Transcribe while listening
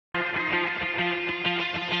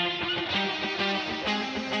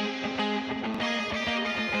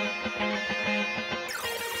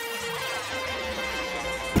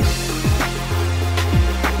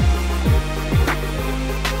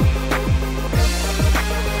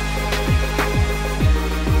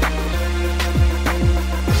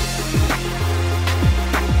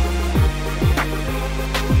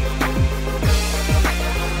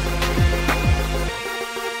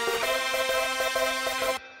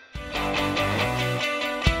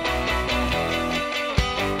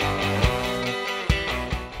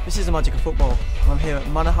This is the magic of football. I'm here at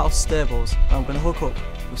Manor House Stables and I'm going to hook up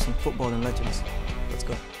with some footballing legends. Let's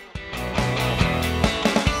go.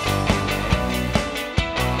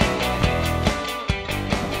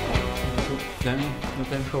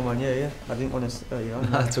 Cool man, yeah. I didn't want to you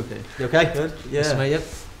on. That's okay. You okay? Good? Yeah. Nice to meet you.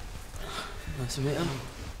 Nice to meet you.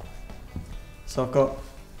 So I've got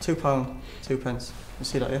 £2, 2 pence. You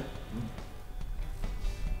see that, yeah?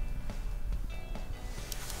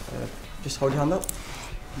 Just hold your hand up.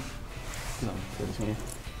 No, this one here.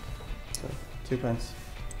 So, 2 pence,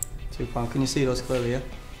 £2. Can you see those clearly, yeah?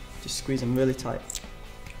 Just squeeze them really tight.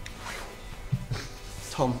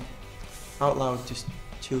 Tom, out loud, just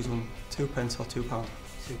choose one. 2 pence or £2? £2.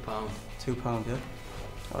 £2, yeah?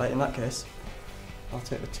 Alright, in that case, I'll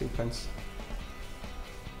take the 2 pence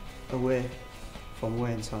away from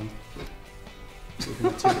Wayne's hand.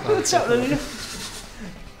 What's happening?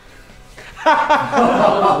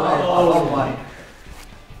 Oh my.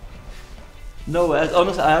 No way,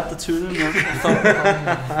 honestly, I have the two of them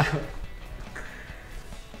now.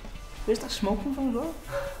 Where's that smoke come from as well?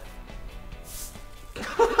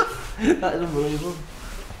 That is unbelievable.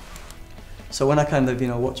 So when I kind of,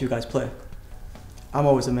 watch you guys play, I'm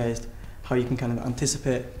always amazed how you can kind of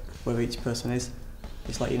anticipate where each person is.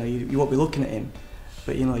 It's like, you won't be looking at him,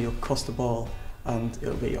 but you'll cross the ball and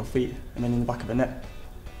it'll be at your feet and then in the back of the net.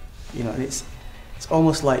 And it's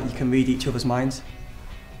almost like you can read each other's minds.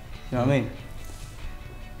 You know what I mean?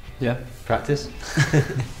 Yeah, practice.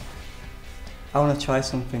 I want to try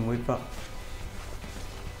something with that.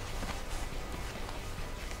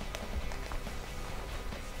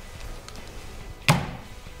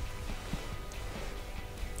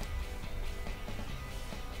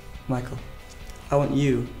 Michael, I want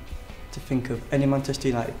you to think of any Manchester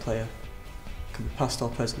United player, could be past or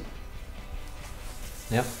present.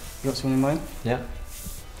 Yeah. You got someone in mind? Yeah.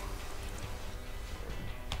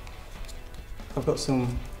 I've got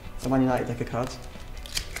some Man United deck of cards.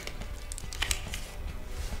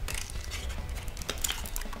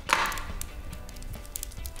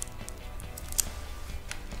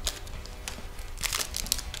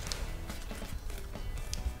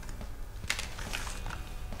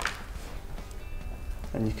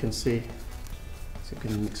 And you can see, so I'm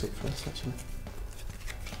going to mix up first actually.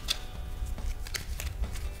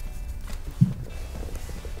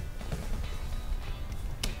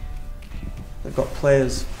 They've got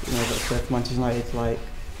players, that play for Manchester United, like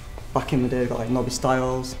back in the day, they've got like Nobby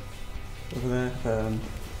Stiles over there.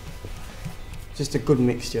 Just a good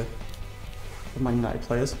mixture of Man United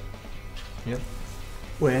players. Yep.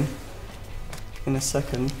 Wayne, in a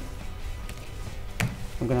second,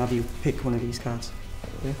 I'm going to have you pick one of these cards.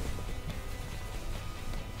 Okay?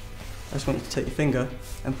 I just want you to take your finger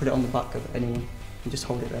and put it on the back of anyone and just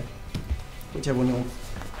hold it there, whichever one you want.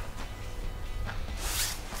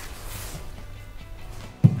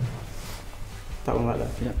 That one right there?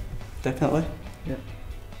 Yeah. Definitely? Yeah.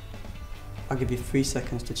 I'll give you 3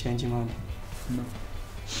 seconds to change your mind. No.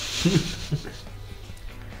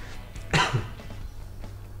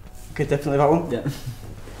 Okay, definitely that one? Yeah.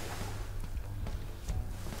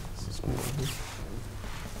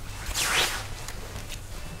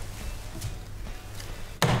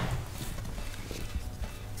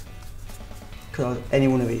 Could I have any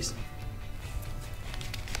one of these?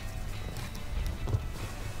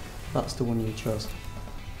 That's the one you chose.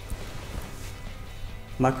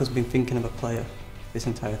 Michael's been thinking of a player this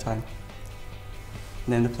entire time.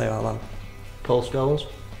 Name the player out loud. Paul Scholes?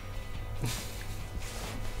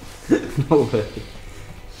 No way.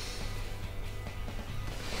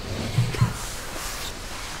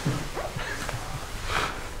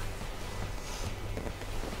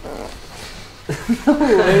 No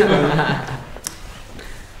way, man.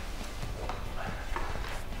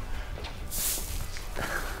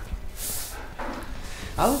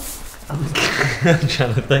 I'm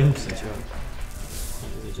trying to think.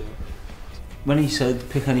 When he said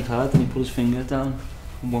pick any card, and he put his finger down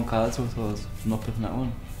on one card, so I thought I'm not picking that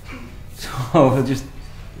one. So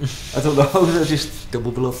I don't know, I just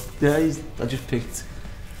double bluff. Yeah, I just picked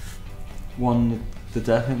one the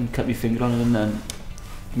deck and kept my finger on it, and then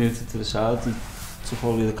moved it to the side and took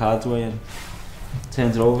all the other cards away and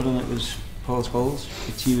turned it over, and it was Paul Scholes,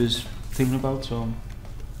 which he was thinking about. So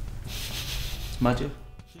it's magic.